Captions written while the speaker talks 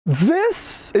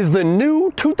This is the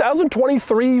new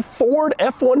 2023 Ford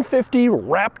F-150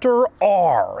 Raptor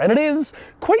R, and it is,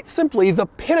 quite simply, the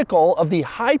pinnacle of the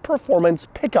high-performance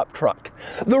pickup truck.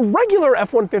 The regular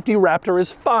F-150 Raptor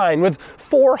is fine, with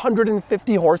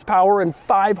 450 horsepower and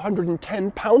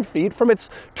 510 pound-feet from its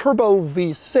turbo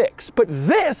V6, but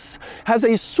this has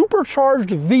a supercharged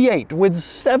V8 with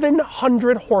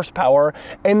 700 horsepower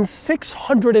and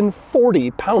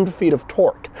 640 pound-feet of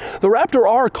torque. The Raptor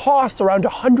R costs around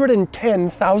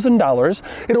 $110,000.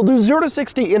 It'll do 0 to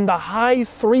 60 in the high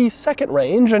 3-second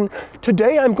range, and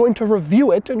today I'm going to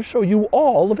review it and show you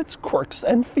all of its quirks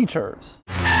and features.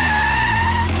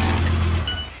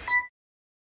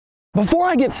 Before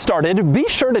I get started, be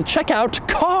sure to check out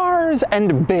Cars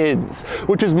and Bids,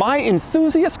 which is my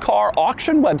enthusiast car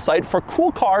auction website for cool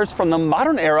cars from the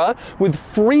modern era with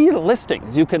free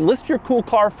listings. You can list your cool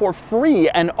car for free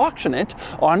and auction it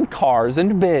on Cars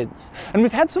and Bids. And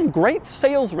we've had some great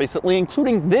sales recently,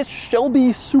 including this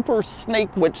Shelby Super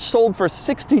Snake, which sold for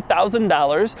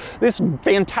 $60,000, this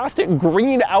fantastic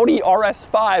green Audi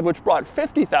RS5, which brought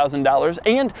 $50,000,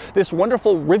 and this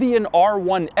wonderful Rivian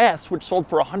R1S, which sold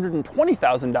for $120,000.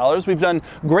 We've done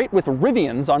great with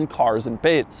Rivians on Cars and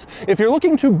Bids. If you're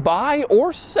looking to buy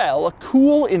or sell a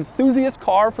cool enthusiast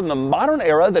car from the modern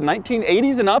era, the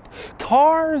 1980s and up,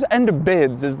 Cars and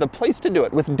Bids is the place to do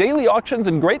it. With daily auctions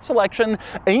and great selection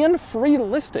and free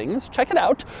listings, check it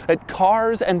out at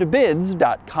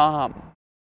carsandbids.com.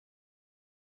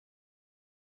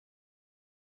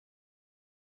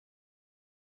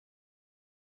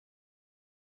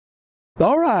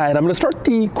 All right, I'm going to start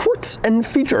the quirks and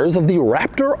features of the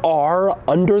Raptor R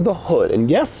under the hood.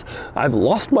 And yes, I've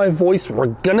lost my voice. We're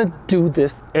going to do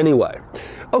this anyway.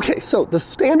 Okay, so the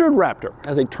standard Raptor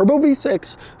has a turbo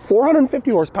V6,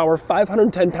 450 horsepower,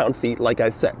 510 pound-feet, like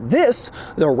I said. This,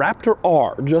 the Raptor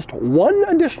R, just one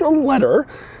additional letter,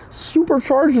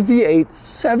 supercharged V8,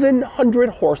 700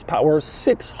 horsepower,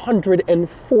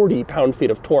 640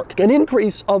 pound-feet of torque. An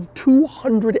increase of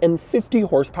 250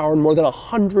 horsepower and more than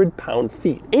 100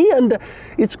 pound-feet. And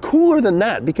it's cooler than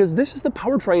that because this is the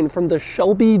powertrain from the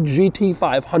Shelby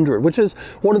GT500, which is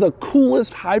one of the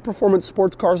coolest high-performance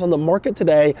sports cars on the market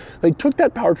today. They took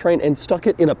that powertrain and stuck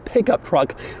it in a pickup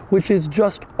truck, which is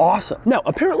just awesome. Now,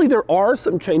 apparently there are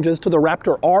some changes to the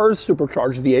Raptor R's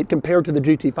supercharged V8 compared to the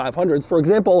GT500s. For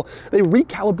example, they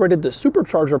recalibrated the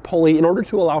supercharger pulley in order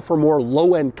to allow for more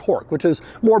low-end torque, which is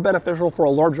more beneficial for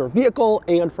a larger vehicle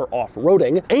and for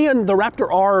off-roading. And the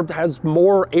Raptor R has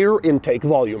more air intake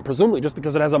volume, presumably just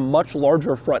because it has a much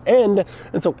larger front end,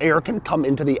 and so air can come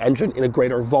into the engine in a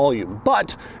greater volume.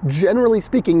 But generally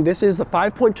speaking, this is the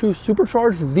 5.2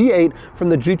 supercharged V8 from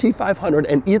the GT500,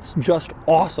 and it's just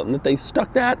awesome that they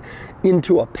stuck that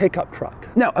into a pickup truck.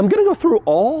 Now, I'm going to go through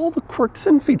all the quirks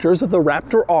and features of the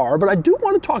Raptor R, but I do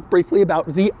want to talk briefly about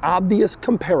the obvious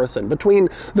comparison between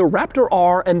the Raptor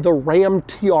R and the Ram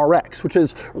TRX, which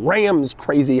is Ram's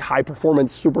crazy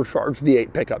high-performance supercharged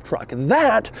V8 pickup truck.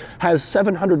 That has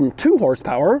 702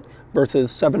 horsepower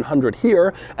versus 700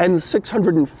 here, and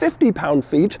 650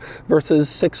 pound-feet versus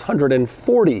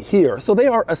 640 here. So they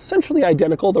are essentially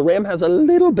identical. The Ram has a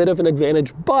little bit of an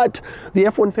advantage, but the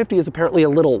F-150 is apparently a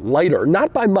little lighter.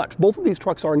 Not by much. Both of these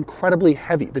trucks are incredibly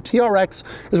heavy. The TRX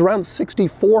is around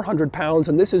 6,400 pounds,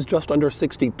 and this is just under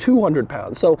 6,200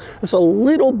 pounds. So it's a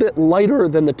little bit lighter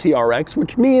than the TRX,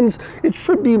 which means it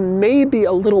should be maybe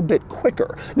a little bit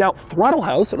quicker. Now, Throttle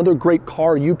House, another great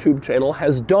car YouTube channel,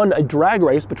 has done a drag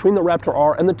race between the Raptor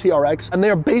R and the TRX, and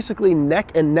they are basically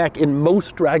neck and neck in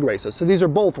most drag races. So these are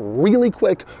both really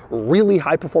quick, really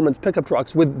high performance pickup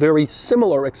trucks with very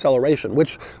similar acceleration,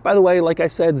 which, by the way, like I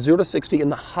said, 0 to 60 in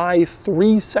the high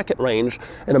 3-second range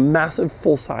in a massive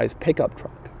full-size pickup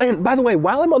truck. And by the way,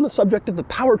 while I'm on the subject of the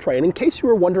powertrain, in case you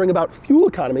were wondering about fuel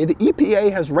economy, the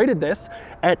EPA has rated this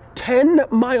at 10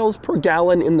 miles per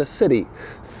gallon in the city,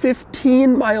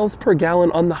 15 miles per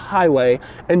gallon on the highway,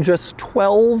 and just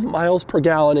 12 miles per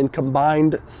gallon in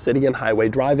combined city and highway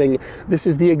driving. This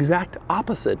is the exact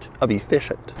opposite of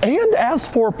efficient. And as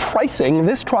for pricing,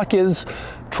 this truck is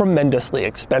tremendously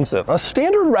expensive. A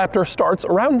standard Raptor starts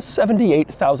around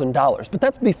 $78,000, but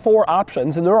that's before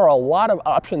options, and there are a lot of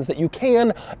options that you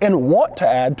can and want to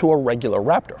add to a regular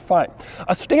Raptor. Fine.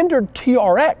 A standard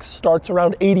TRX starts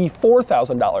around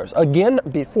 $84,000, again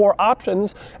before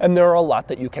options, and there are a lot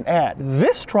that you can add.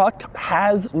 This truck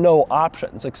has no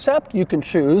options, except you can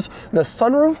choose the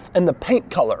sunroof and the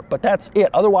paint color, but that's it.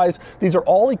 Otherwise, these are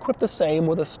all equipped the same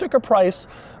with a sticker price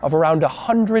of around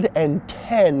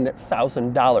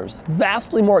 $110,000.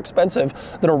 Vastly more expensive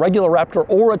than a regular Raptor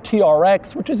or a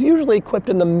TRX, which is usually equipped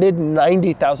in the mid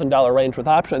 $90,000 range with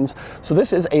options. So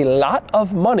this is is a lot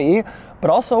of money, but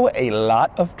also a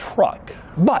lot of truck.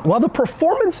 But while the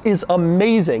performance is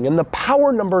amazing and the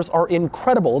power numbers are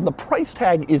incredible and the price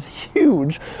tag is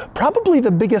huge, probably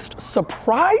the biggest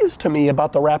surprise to me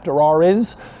about the Raptor R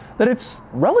is that it's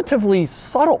relatively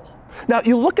subtle. Now,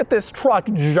 you look at this truck,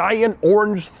 giant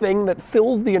orange thing that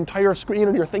fills the entire screen,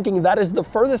 and you're thinking that is the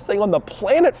furthest thing on the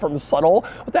planet from subtle.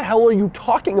 What the hell are you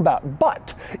talking about?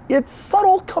 But it's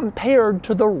subtle compared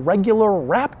to the regular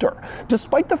Raptor.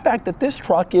 Despite the fact that this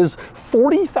truck is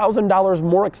 $40,000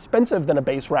 more expensive than a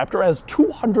base Raptor, has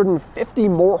 250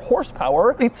 more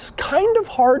horsepower, it's kind of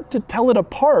hard to tell it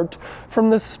apart from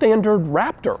the standard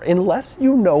Raptor unless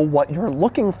you know what you're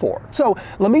looking for. So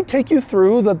let me take you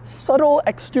through the subtle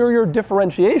exterior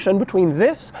differentiation between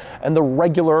this and the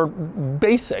regular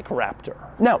basic Raptor.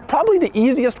 Now, probably the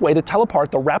easiest way to tell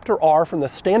apart the Raptor R from the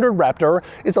standard Raptor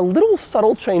is a little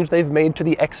subtle change they've made to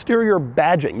the exterior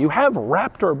badging. You have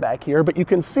Raptor back here, but you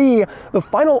can see the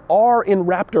final R in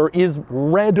Raptor is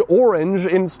red-orange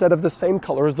instead of the same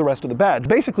color as the rest of the badge.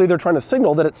 Basically, they're trying to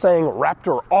signal that it's saying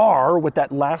Raptor R with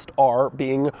that last R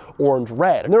being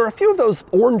orange-red. And there are a few of those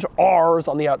orange R's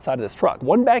on the outside of this truck.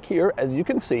 One back here, as you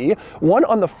can see, one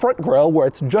on the front grille where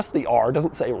it's just the R,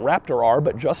 doesn't say Raptor R,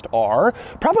 but just R.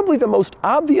 Probably the most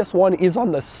obvious one is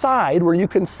on the side where you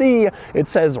can see it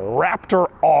says Raptor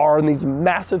R and these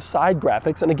massive side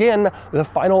graphics. And again, the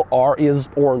final R is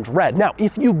orange-red. Now,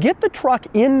 if you get the truck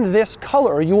in this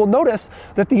color, you will notice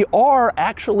that the R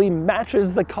actually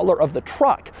matches the color of the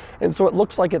truck. And so it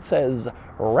looks like it says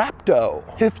Rapto.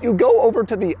 If you go over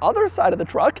to the other side of the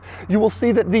truck, you will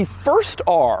see that the first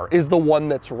R is the one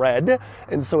that's red,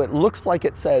 and so it looks like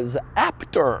it says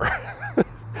Aptor.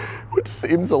 Which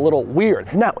seems a little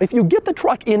weird. Now, if you get the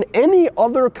truck in any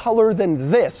other color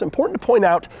than this, important to point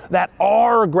out that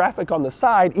R graphic on the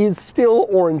side is still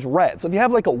orange-red. So if you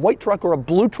have like a white truck or a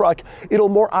blue truck, it'll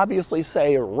more obviously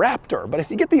say Raptor. But if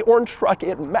you get the orange truck,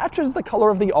 it matches the color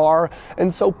of the R,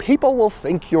 and so people will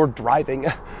think you're driving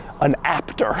an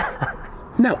Aptor.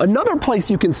 Now, another place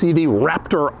you can see the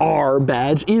Raptor R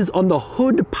badge is on the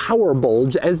hood power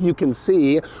bulge. As you can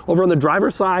see, over on the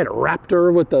driver's side,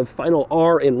 Raptor with the final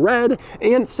R in red,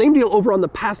 and same deal over on the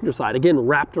passenger side. Again,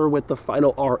 Raptor with the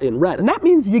final R in red. And that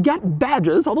means you get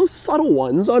badges, although subtle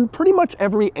ones, on pretty much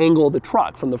every angle of the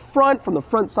truck. From the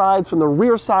front sides, from the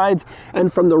rear sides,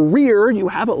 and from the rear, you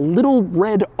have a little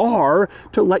red R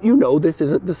to let you know this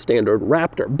isn't the standard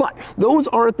Raptor. But those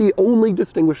aren't the only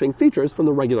distinguishing features from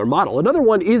the regular model. Another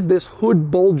one is this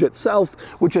hood bulge itself,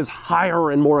 which is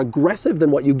higher and more aggressive than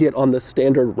what you get on the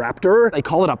standard Raptor. They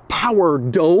call it a power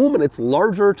dome, and it's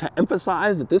larger to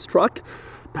emphasize that this truck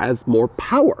has more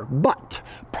power. But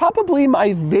probably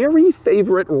my very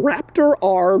favorite Raptor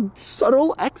R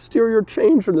subtle exterior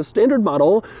change from the standard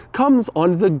model comes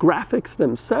on the graphics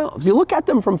themselves. You look at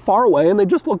them from far away and they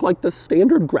just look like the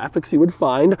standard graphics you would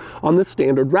find on the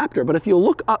standard Raptor. But if you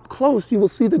look up close, you will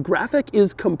see the graphic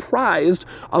is comprised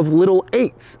of little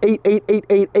 8s, 8, 8, 8,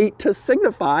 8, 8, to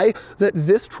signify that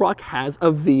this truck has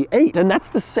a V8. And that's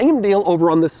the same deal over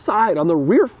on the side, on the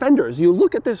rear fenders. You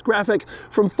look at this graphic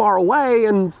from far away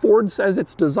and Ford says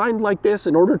it's designed like this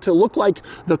in order to look like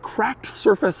the cracked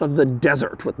surface of the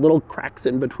desert with little cracks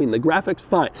in between the graphics,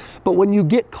 fine. But when you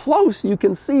get close, you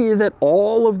can see that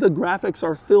all of the graphics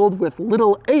are filled with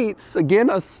little 8s. Again,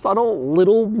 a subtle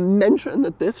little mention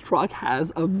that this truck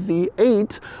has a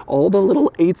V8, all the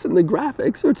little 8s in the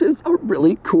graphics, which is a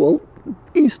really cool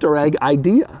Easter egg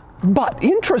idea. But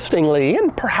interestingly,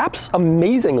 and perhaps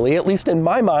amazingly, at least in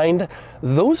my mind,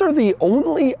 those are the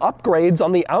only upgrades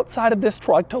on the outside of this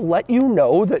truck to let you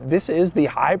know that this is the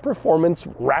high-performance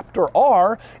Raptor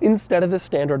R instead of the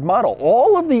standard model.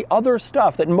 All of the other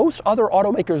stuff that most other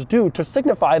automakers do to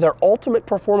signify their ultimate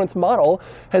performance model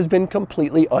has been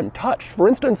completely untouched. For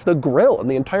instance, the grille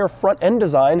and the entire front end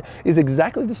design is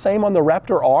exactly the same on the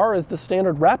Raptor R as the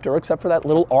standard Raptor, except for that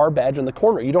little R badge in the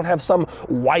corner. You don't have some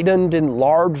widened,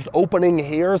 enlarged opening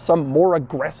here, some more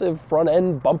aggressive front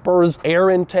end bumpers, air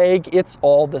intake. It's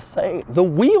all the same. The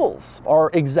wheels are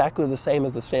exactly the same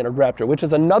as the standard Raptor, which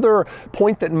is another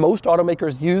point that most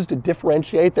automakers use to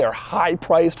differentiate their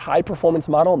high-priced, high-performance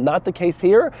model. Not the case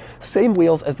here. Same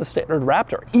wheels as the standard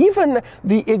Raptor. Even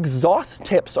the exhaust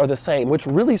tips are the same, which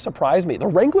really surprised me. The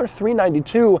Wrangler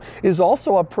 392 is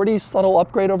also a pretty subtle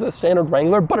upgrade over the standard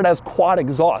Wrangler, but it has quad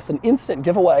exhaust, an instant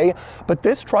giveaway. But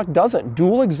this truck doesn't.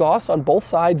 Dual exhausts on both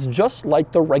sides, just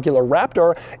like the regular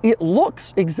Raptor. It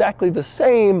looks exactly the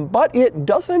same, but it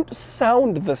doesn't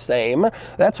sound the same.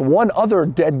 That's one other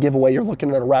dead giveaway you're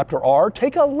looking at a Raptor R.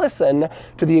 Take a listen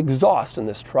to the exhaust in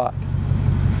this truck.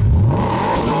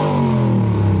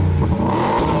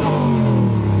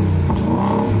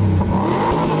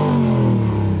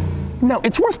 Now,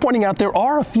 it's worth pointing out there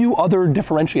are a few other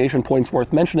differentiation points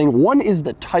worth mentioning. One is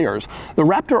the tires. The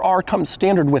Raptor R comes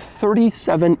standard with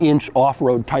 37-inch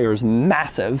off-road tires,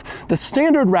 massive. The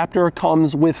standard Raptor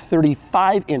comes with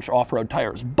 35-inch off-road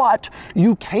tires, but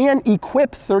you can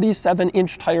equip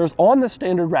 37-inch tires on the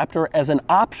standard Raptor as an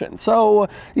option. So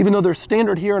even though they're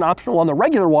standard here and optional on the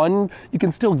regular one, you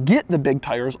can still get the big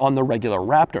tires on the regular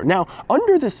Raptor. Now,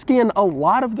 under the skin, a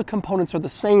lot of the components are the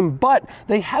same, but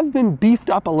they have been beefed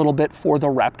up a little bit for the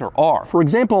Raptor R. For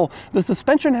example, the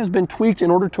suspension has been tweaked in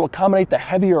order to accommodate the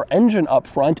heavier engine up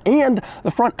front, and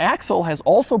the front axle has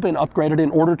also been upgraded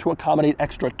in order to accommodate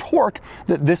extra torque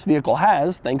that this vehicle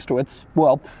has, thanks to its,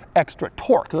 well, extra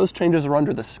torque. Those changes are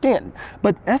under the skin.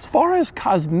 But as far as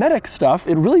cosmetic stuff,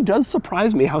 it really does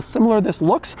surprise me how similar this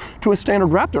looks to a standard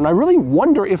Raptor, and I really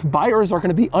wonder if buyers are going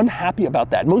to be unhappy about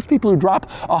that. Most people who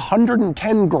drop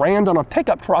 110 grand on a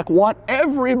pickup truck want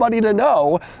everybody to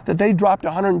know that they dropped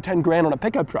 110 grand on a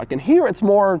pickup truck, and here it's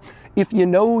more, if you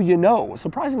know, you know,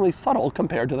 surprisingly subtle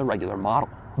compared to the regular model.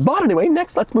 But anyway,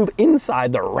 next let's move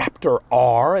inside the Raptor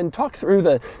R and talk through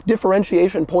the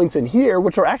differentiation points in here,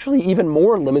 which are actually even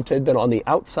more limited than on the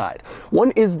outside.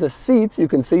 One is the seats. You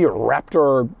can see your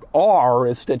Raptor R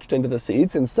is stitched into the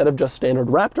seats. Instead of just standard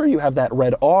Raptor, you have that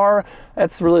red R.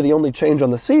 That's really the only change on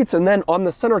the seats. And then on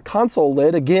the center console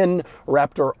lid, again,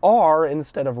 Raptor R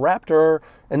instead of Raptor.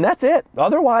 And that's it.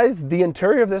 Otherwise, the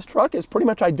interior of this truck is pretty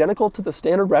much identical to the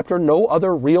standard Raptor. No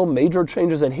other real major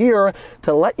changes in here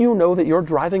to let you know that you're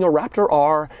driving a Raptor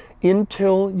R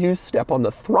until you step on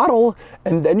the throttle,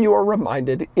 and then you are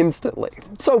reminded instantly.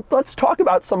 So let's talk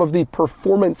about some of the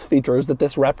performance features that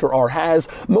this Raptor R has,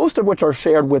 most of which are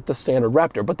shared with the standard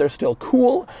Raptor, but they're still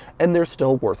cool and they're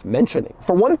still worth mentioning.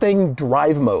 For one thing,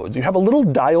 drive modes. You have a little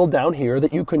dial down here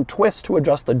that you can twist to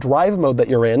adjust the drive mode that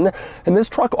you're in, and this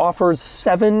truck offers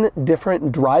 7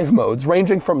 different drive modes,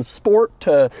 ranging from sport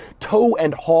to tow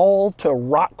and haul to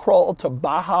rock crawl to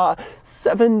Baja.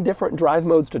 7 different drive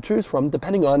modes to choose from,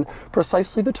 depending on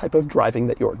precisely the type of driving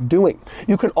that you're doing.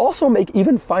 You can also make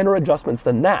even finer adjustments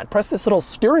than that. Press this little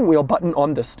steering wheel button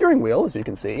on the steering wheel, as you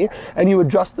can see, and you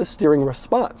adjust the steering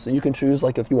response. So you can choose,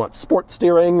 like, if you want sport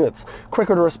steering that's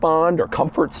quicker to respond, or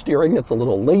comfort steering that's a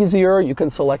little lazier. You can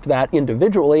select that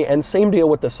individually, and same deal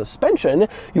with the suspension.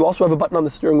 You also have a button on the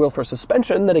steering wheel for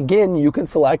suspension that, again, you can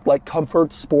select, like,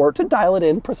 comfort, sport, to dial it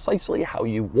in precisely how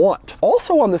you want.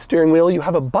 Also on the steering wheel, you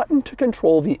have a button to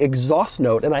control the exhaust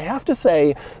note, and I have to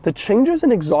say, the changes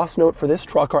in exhaust note for this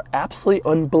truck are absolutely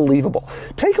unbelievable.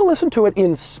 Take a listen to it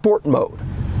in sport mode.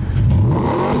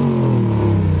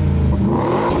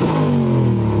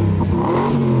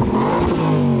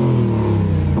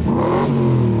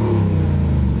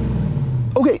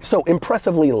 Okay, so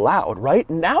impressively loud, right?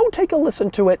 Now take a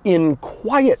listen to it in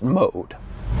quiet mode.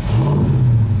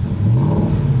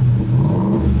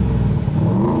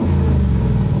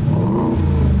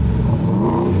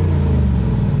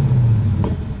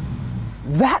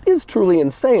 That is truly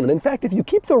insane. And in fact, if you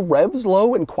keep the revs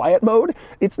low in quiet mode,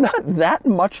 it's not that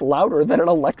much louder than an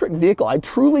electric vehicle. I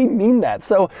truly mean that.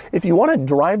 So if you want to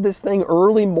drive this thing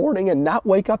early morning and not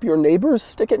wake up your neighbors,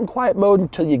 stick it in quiet mode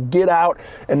until you get out,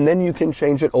 and then you can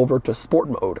change it over to sport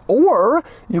mode. Or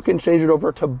you can change it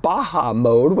over to Baja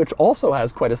mode, which also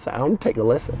has quite a sound. Take a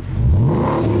listen.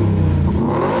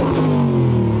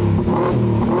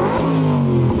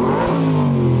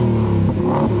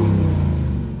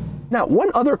 Now,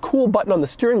 one other cool button on the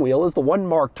steering wheel is the one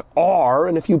marked R,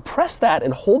 and if you press that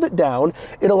and hold it down,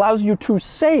 it allows you to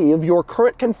save your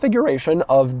current configuration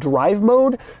of drive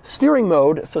mode, steering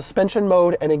mode, suspension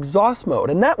mode, and exhaust mode.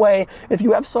 And that way, if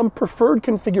you have some preferred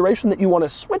configuration that you want to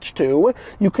switch to,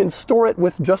 you can store it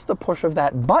with just the push of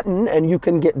that button, and you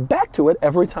can get back to it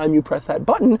every time you press that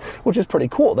button, which is pretty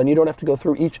cool. Then you don't have to go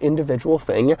through each individual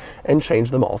thing and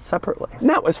change them all separately.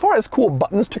 Now, as far as cool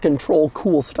buttons to control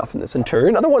cool stuff in this interior,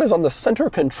 another one is on the center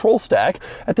control stack.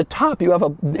 At the top, you have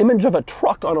an image of a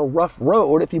truck on a rough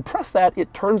road. If you press that,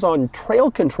 it turns on trail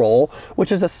control,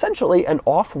 which is essentially an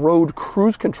off-road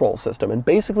cruise control system. And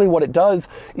basically what it does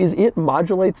is it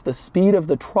modulates the speed of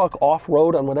the truck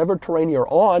off-road on whatever terrain you're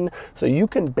on, so you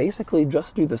can basically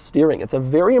just do the steering. It's a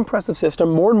very impressive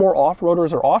system. More and more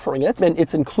off-roaders are offering it, and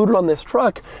it's included on this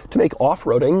truck to make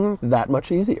off-roading that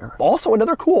much easier. Also,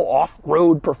 another cool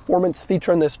off-road performance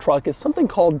feature in this truck is something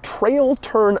called Trail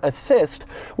Turn Assist. assist,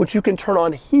 which you can turn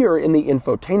on here in the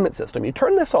infotainment system. You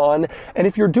turn this on, and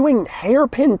if you're doing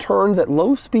hairpin turns at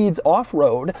low speeds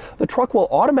off-road, the truck will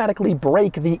automatically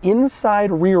brake the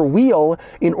inside rear wheel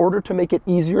in order to make it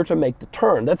easier to make the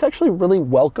turn. That's actually really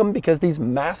welcome because these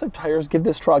massive tires give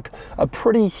this truck a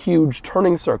pretty huge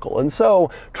turning circle. And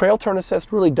so trail turn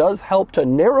assist really does help to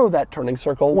narrow that turning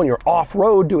circle. When you're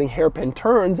off-road doing hairpin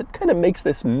turns, it kind of makes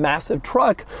this massive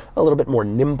truck a little bit more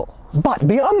nimble. But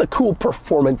beyond the cool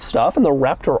performance stuff and the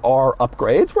Raptor R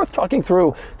upgrades, it's worth talking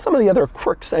through some of the other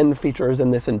quirks and features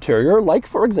in this interior, like,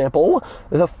 for example,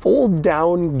 the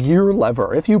fold-down gear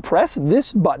lever. If you press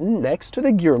this button next to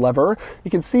the gear lever,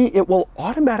 you can see it will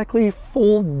automatically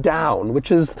fold down,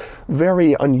 which is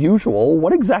very unusual.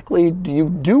 What exactly do you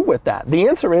do with that? The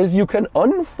answer is you can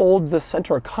unfold the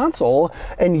center console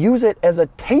and use it as a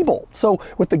table. So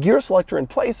with the gear selector in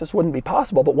place, this wouldn't be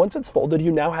possible, but once it's folded,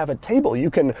 you now have a table. You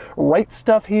can write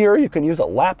stuff here, you can use a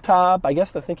laptop. I guess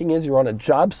the thinking is you're on a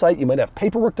job site, you might have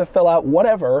paperwork to fill out,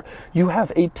 whatever. You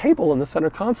have a table in the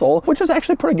center console, which is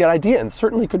actually a pretty good idea and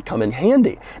certainly could come in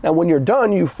handy. Now, when you're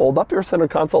done, you fold up your center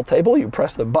console table, you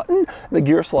press the button, the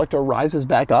gear selector rises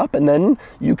back up, and then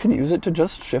you can use it to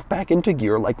just shift back into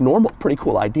gear like normal. Pretty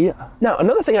cool idea. Now,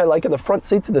 another thing I like in the front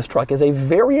seats of this truck is a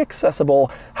very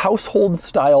accessible household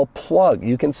style plug.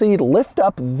 You can see, lift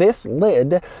up this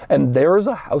lid, and there's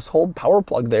a household power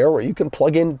plug there where you can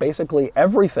plug in basically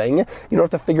everything. You don't have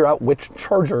to figure out which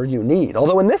charger you need.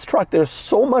 Although in this truck, there's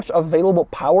so much available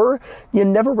power, you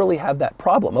never really have that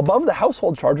problem. Above the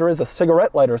household charger is a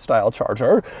cigarette lighter style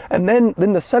charger. And then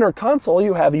in the center console,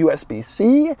 you have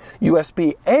USB-C,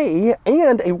 USB-A,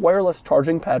 and a wireless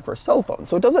charging pad for cell phones.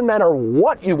 So it doesn't matter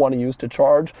what you want to use to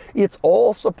charge, it's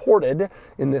all supported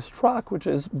in this truck, which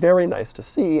is very nice to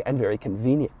see and very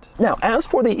convenient. Now, as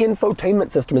for the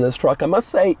infotainment system in this truck, I must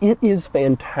say it is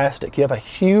fantastic. You have a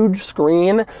huge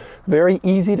screen, very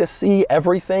easy to see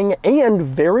everything, and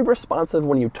very responsive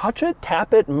when you touch it,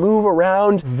 tap it, move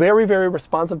around. Very, very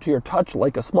responsive to your touch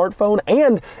like a smartphone,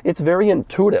 and it's very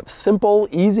intuitive, simple,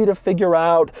 easy to figure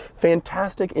out,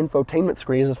 fantastic infotainment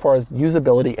screen as far as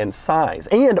usability and size.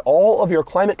 And all of your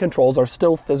climate controls are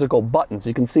still physical buttons.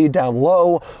 You can see down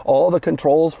low all the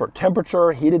controls for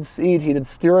temperature, heated seat, heated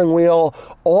steering wheel,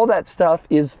 all that stuff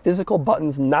is physical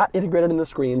buttons not integrated in the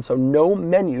screen, so no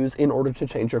menus in order to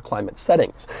change your climate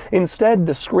settings. Instead,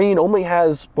 the screen only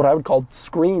has what I would call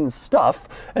screen stuff,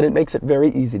 and it makes it very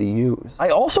easy to use. I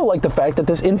also like the fact that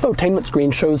this infotainment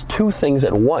screen shows two things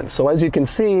at once. So as you can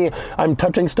see, I'm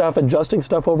touching stuff, adjusting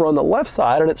stuff over on the left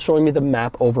side, and it's showing me the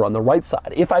map over on the right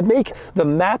side. If I make the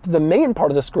map the main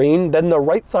part of the screen, then the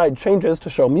right side changes to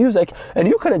show music, and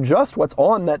you can adjust what's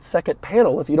on that second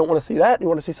panel. If you don't want to see that, you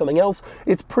want to see something else,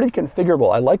 it's pretty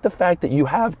configurable. I like the fact that you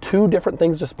have two different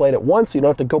things displayed at once. You don't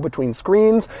have to go between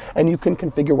screens, and you can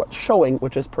configure what's showing,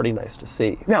 which is pretty nice to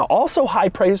see. Now, also high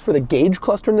praise for the gauge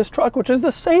cluster in this truck, which is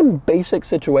the same basic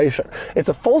situation. It's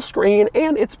a full screen,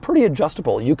 and it's pretty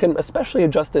adjustable. You can especially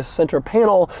adjust this center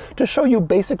panel to show you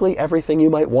basically everything you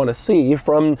might want to see,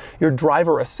 from your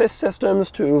driver assist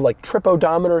systems to like trip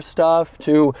odometer stuff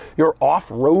to your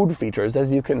off-road features.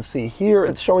 As you can see here,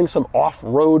 it's showing some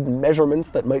off-road measurements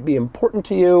that might be important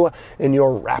to you in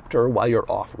your Raptor while you're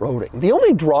off-roading. The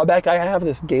only drawback I have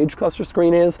this gauge cluster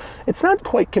screen is it's not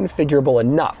quite configurable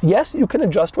enough. Yes, you can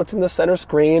adjust what's in the center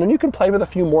screen and you can play with a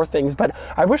few more things, but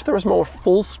I wish there was more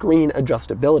full screen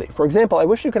adjustability. For example, I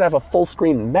wish you could have a full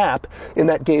screen map in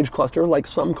that gauge cluster like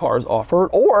some cars offer,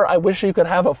 or I wish you could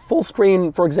have a full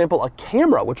screen, for example, a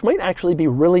camera, which might actually be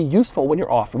really useful when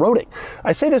you're off-roading.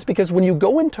 I say this because when you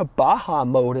go into Baja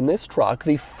mode in this truck,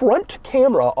 the front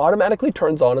camera automatically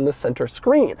turns on in the center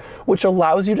screen, which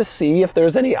allows you to see if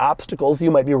there's any obstacles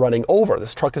you might be running over.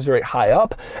 This truck is very high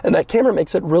up, and that camera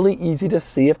makes it really easy to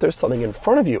see if there's something in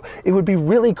front of you. It would be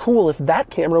really cool if that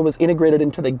camera was integrated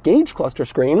into the gauge cluster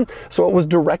screen, so it was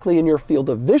directly in your field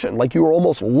of vision, like you were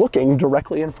almost looking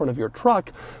directly in front of your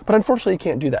truck, but unfortunately you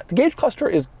can't do that. The gauge cluster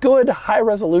is good, high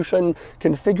resolution,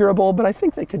 configurable, but I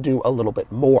think they could do a little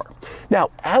bit more. Now,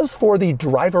 as for the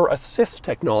driver assist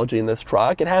technology in this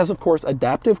truck, it has, of course,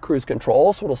 adaptive cruise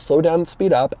control, so it'll slow down and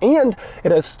speed up, and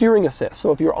it has steering assist.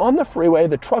 So if you're on the freeway,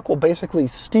 the truck will basically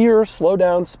steer, slow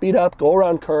down, speed up, go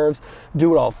around curves,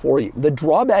 do it all for you. The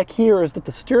drawback here is that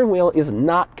the steering wheel is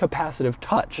not capacitive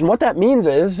touch. And what that means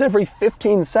is every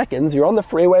 15 seconds, you're on the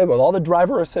freeway with all the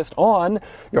driver assist on,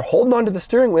 you're holding onto the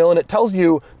steering wheel and it tells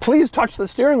you, please touch the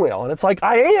steering wheel. And it's like,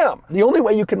 I am. The only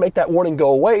way you can make that warning go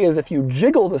away is if you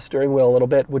jiggle the steering wheel a little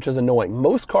bit, which is annoying.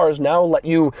 Most cars now let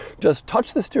you just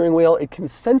touch the steering wheel. It can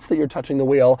sense that you're touching the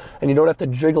wheel and you don't have to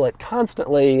jiggle it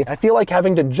constantly. I feel like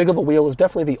having to jiggle the wheel is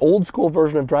definitely the old school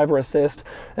version of driver assist,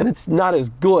 and it's not as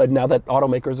good now that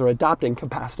automakers are adopting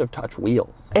capacitive touch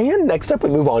wheels. And next up, we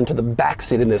move on to the back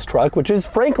seat in this truck, which is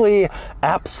frankly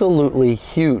absolutely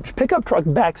huge. Pickup truck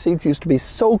back seats used to be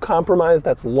so compromised,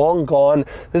 that's long gone.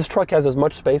 This truck has as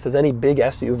much space as any big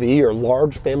SUV or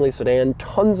large family sedan,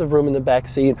 tons of room in the back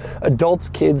seat. Adults,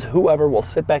 kids, whoever will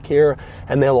sit back here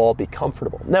and they'll all be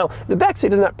comfortable. Now, the back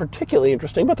seat is not particularly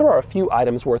interesting, but there are a few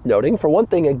items worth noting. For one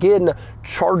thing, again,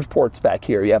 charge ports back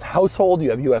here. You have household, you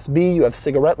have USB, you have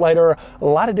cigarette lighter, a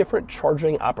lot of different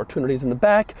charging opportunities in the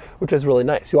back, which is really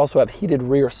nice. You also have heated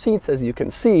rear seats, as you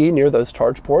can see, near those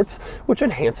charge ports, which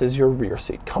enhances your rear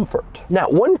seat comfort. Now,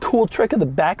 one cool trick of the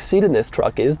back seat in this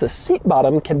truck is the seat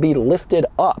bottom can be lifted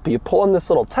up. You pull on this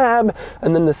little tab,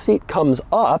 and then the seat comes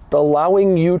up,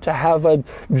 allowing you to have a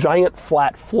giant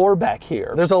flat floor back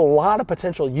here. There's a lot of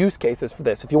potential use cases for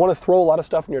this. If you want to throw a lot of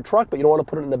stuff in your truck, but you don't want to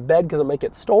put it in the bed because it'll make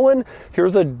it stolen,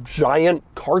 here's a giant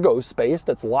cargo space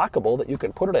that's lockable that you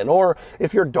can put it in. Or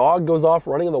if your dog goes off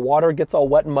running in the water, gets all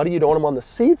wet and muddy, you don't want him on the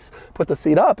seats, put the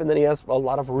seat up, and then he has a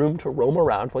lot of room to roam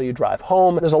around while you drive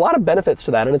home. There's a lot of benefits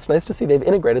to that, and it's nice to see they've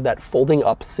integrated that folding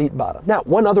up seat bottom. Now,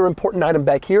 one other important item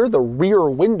back here, the rear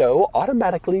window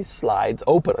automatically slides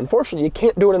open. Unfortunately, you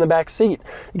can't do it in the back seat.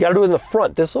 You got to do it in the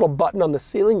front. This little button on the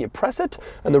ceiling, you press it,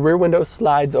 and the rear window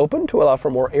slides open to allow for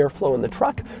more airflow in the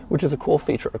truck, which is a cool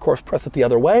feature. Of course, press it the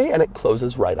other way, and it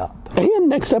closes right up. And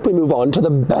next up, we move on to the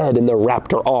bed in the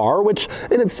Raptor R, which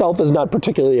in itself is not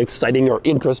particularly exciting or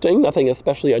interesting. Nothing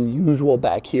especially unusual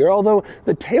back here, although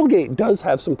the tailgate does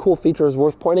have some cool features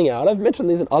worth pointing out. I've mentioned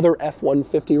these in other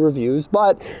F-150 reviews,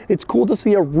 but it's cool to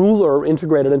see a ruler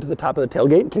integrated into the top of the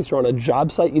tailgate in case you're on a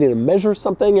job site, you need to measure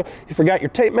something. You forgot your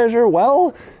tape measure,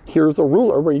 well, here's a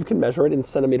ruler where you can measure it in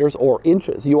centimeters or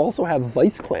inches. You also have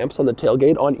vice clamps on the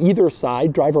tailgate on either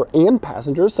side, driver and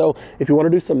passenger, so if you want to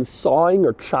do some sawing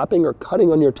or chopping or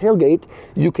cutting on your tailgate,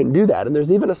 you can do that. And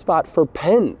there's even a spot for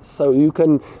pens, so you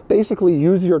can basically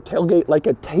use your tailgate like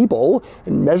a table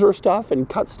and measure stuff and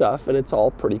cut stuff, and it's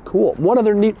all pretty cool. One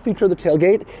other neat feature of the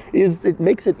tailgate is it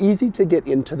makes it easy to get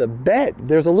into the bed.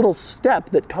 There's a little step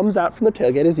that comes out from the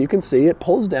tailgate, as you can see. It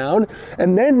pulls down,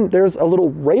 and then there's a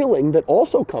little railing that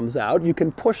also comes out. You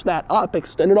can push that up,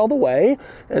 extend it all the way,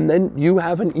 and then you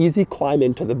have an easy climb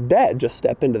into the bed. Just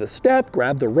step into the step,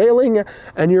 grab the railing,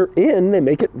 and you're in. They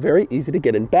make it very easy to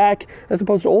get in back, as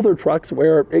opposed to older trucks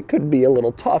where it could be a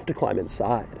little tough to climb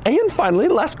inside. And finally,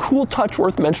 the last cool touch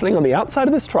worth mentioning on the outside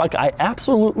of this truck, I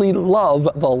absolutely love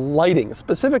the lighting,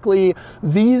 specifically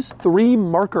these 3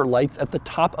 marker lights at the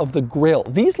top of the grille.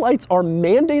 These lights are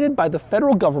mandated by the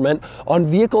federal government on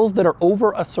vehicles that are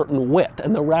over a certain width,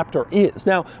 and the Raptor is.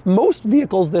 Now, most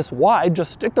vehicles this wide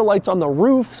just stick the lights on the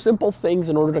roof, simple things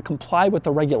in order to comply with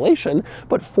the regulation,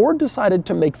 but Ford decided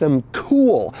to make them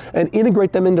cool and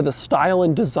integrate them into the style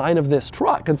and design of this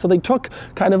truck. And so they took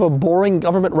kind of a boring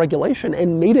government regulation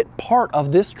and made it part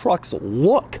of this truck's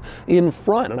look in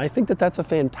front. And I think that that's a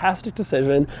fantastic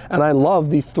decision, and I love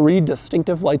these 3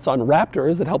 distinctive lights on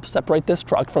Raptors that help separate this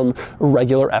truck from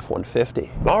regular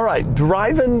F-150. All right,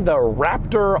 driving the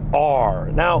Raptor R.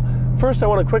 Now, first I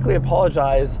want to quickly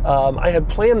apologize. I had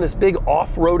planned this big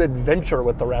off-road adventure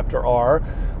with the Raptor R,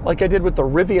 like I did with the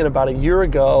Rivian about a year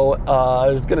ago. I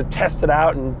was going to test it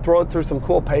out and throw it through some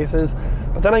cool paces,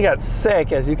 but then I got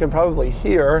sick, as you can probably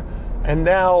hear, and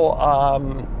now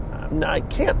I'm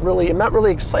not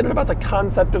really excited about the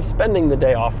concept of spending the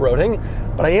day off-roading,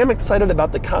 but I am excited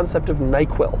about the concept of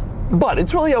NyQuil. But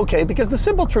it's really okay, because the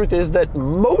simple truth is that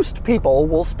most people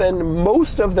will spend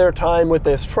most of their time with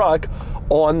this truck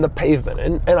on the pavement.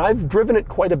 And I've driven it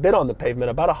quite a bit on the pavement,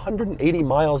 about 180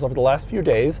 miles over the last few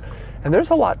days, and there's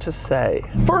a lot to say.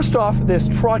 First off, this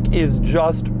truck is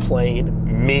just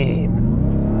plain mean.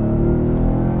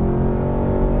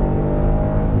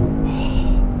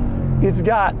 It's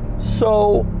got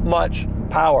so much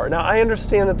power. Now, I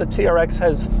understand that the TRX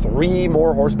has 3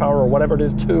 more horsepower, or whatever it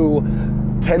is,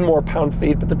 10 more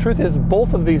pound-feet, but the truth is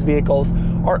both of these vehicles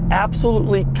are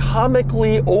absolutely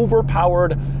comically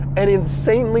overpowered and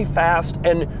insanely fast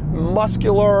and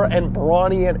muscular and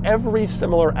brawny and every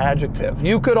similar adjective.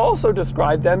 You could also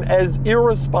describe them as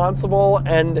irresponsible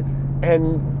and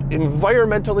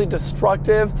environmentally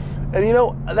destructive. And you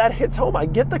know, that hits home. I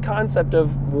get the concept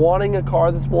of wanting a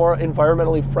car that's more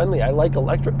environmentally friendly. I like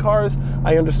electric cars.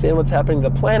 I understand what's happening to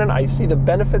the planet. I see the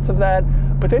benefits of that.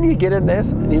 But then you get in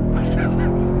this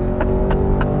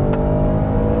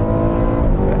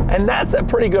and And that's a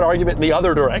pretty good argument in the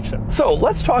other direction. So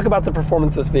let's talk about the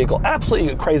performance of this vehicle.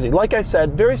 Absolutely crazy. Like I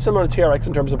said, very similar to TRX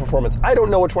in terms of performance. I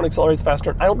don't know which one accelerates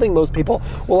faster. I don't think most people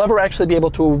will ever actually be able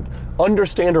to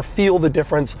understand or feel the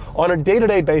difference on a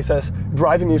day-to-day basis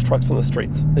driving these trucks on the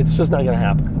streets. It's just not going to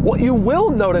happen. What you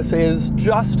will notice is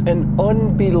just an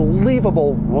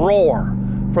unbelievable roar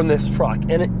from this truck,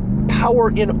 and power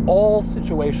in all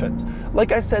situations.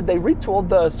 Like I said, they retooled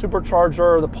the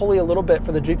supercharger, the pulley a little bit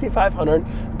for the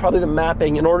GT500, probably the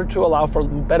mapping, in order to allow for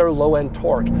better low-end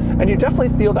torque. And you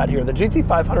definitely feel that here. The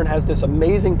GT500 has this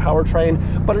amazing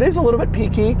powertrain, but it is a little bit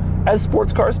peaky, as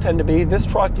sports cars tend to be. This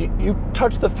truck, you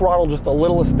touch the throttle just a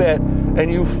littlest bit,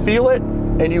 and you feel it,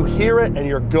 and you hear it, and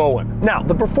you're going. Now,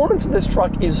 the performance of this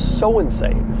truck is so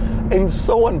insane and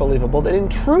so unbelievable that in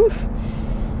truth,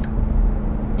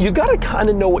 you gotta kind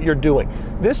of know what you're doing.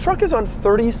 This truck is on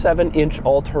 37-inch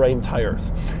all-terrain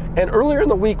tires. And earlier in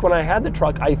the week when I had the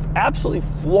truck, I absolutely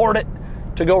floored it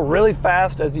to go really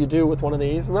fast, as you do with one of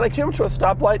these. And then I came up to a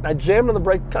stoplight and I jammed on the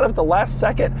brake kind of at the last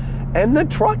second, and the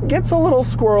truck gets a little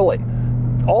squirrely.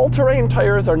 All-terrain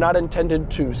tires are not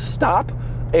intended to stop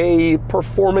a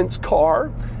performance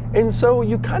car. And so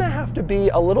you kind of have to be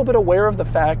a little bit aware of the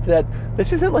fact that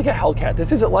this isn't like a Hellcat.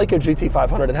 This isn't like a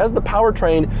GT500. It has the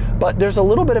powertrain, but there's a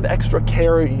little bit of extra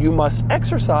care you must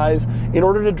exercise in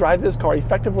order to drive this car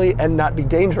effectively and not be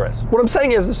dangerous. What I'm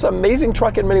saying is this is an amazing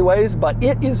truck in many ways, but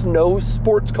it is no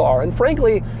sports car. And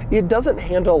frankly, it doesn't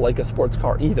handle like a sports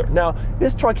car either. Now,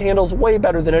 this truck handles way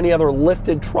better than any other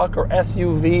lifted truck or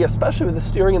SUV, especially with the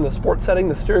steering in the sports setting.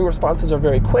 The steering responses are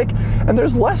very quick, and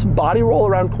there's less body roll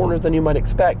around corners than you might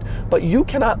expect. But you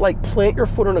cannot like plant your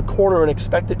foot in a corner and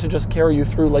expect it to just carry you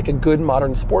through like a good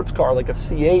modern sports car, like a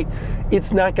C8.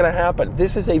 It's not gonna happen.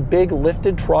 This is a big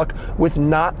lifted truck with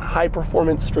not high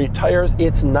performance street tires.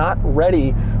 It's not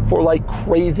ready for like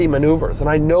crazy maneuvers.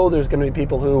 And I know there's gonna be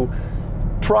people who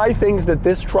try things that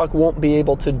this truck won't be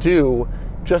able to do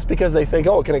just because they think,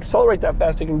 oh, it can accelerate that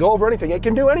fast, it can go over anything, it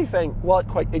can do anything. Well,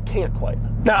 it can't quite.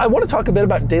 Now, I want to talk a bit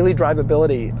about daily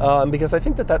drivability because I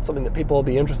think that that's something that people will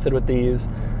be interested with these.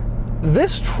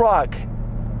 This truck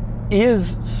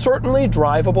is certainly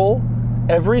drivable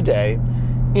every day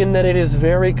in that it is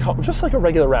very, just like a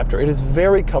regular Raptor, it is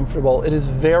very comfortable, it is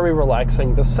very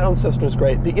relaxing, the sound system is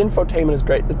great, the infotainment is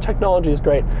great, the technology is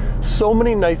great, so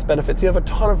many nice benefits. You have a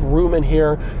ton of room in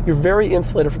here, you're very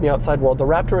insulated from the outside world. The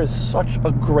Raptor is such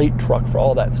a great truck for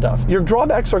all that stuff. Your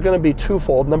drawbacks are going to be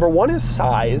twofold. Number one is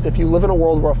size. If you live in a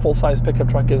world where a full-size pickup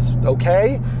truck is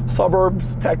okay,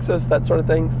 suburbs, Texas, that sort of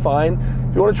thing, fine.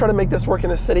 If you want to try to make this work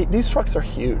in a city, these trucks are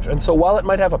huge. And so while it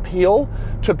might have appeal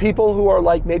to people who are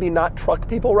like maybe not truck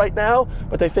people right now,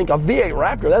 but they think a V8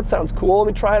 Raptor, that sounds cool, let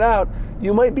me try it out,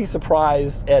 you might be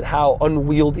surprised at how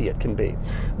unwieldy it can be.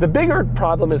 The bigger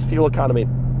problem is fuel economy.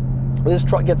 This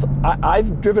truck gets,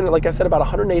 I've driven it, like I said, about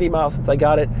 180 miles since I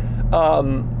got it,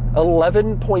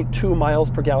 11.2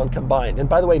 miles per gallon combined. And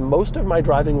by the way, most of my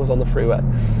driving was on the freeway.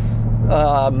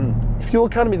 Fuel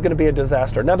economy is going to be a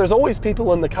disaster. Now, there's always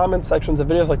people in the comment sections of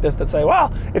videos like this that say,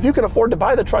 well, if you can afford to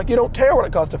buy the truck, you don't care what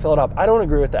it costs to fill it up. I don't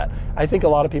agree with that. I think a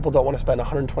lot of people don't want to spend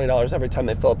 $120 every time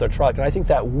they fill up their truck, and I think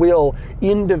that will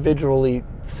individually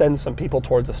send some people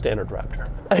towards a standard Raptor.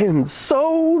 And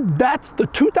so that's the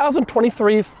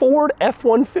 2023 Ford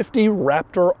F-150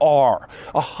 Raptor R.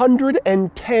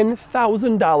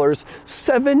 $110,000,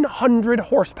 700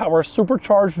 horsepower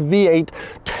supercharged V8,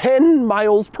 10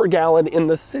 miles per gallon in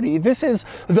the city. This is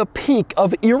the peak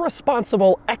of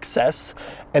irresponsible excess,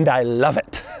 and I love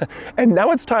it. And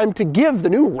now it's time to give the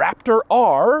new Raptor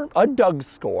R a Doug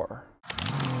score.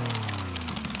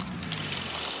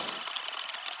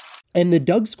 And the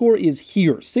Doug score is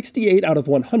here, 68 out of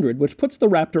 100, which puts the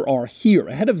Raptor R here,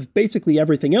 ahead of basically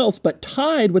everything else, but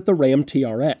tied with the Ram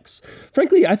TRX.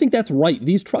 Frankly, I think that's right.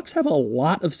 These trucks have a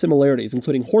lot of similarities,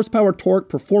 including horsepower, torque,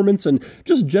 performance, and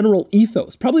just general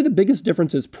ethos. Probably the biggest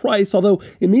difference is price, although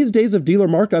in these days of dealer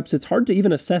markups, it's hard to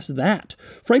even assess that.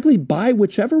 Frankly, buy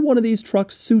whichever one of these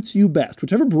trucks suits you best.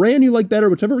 Whichever brand you like better,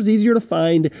 whichever is easier to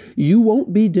find, you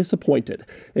won't be disappointed,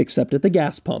 except at the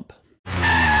gas pump.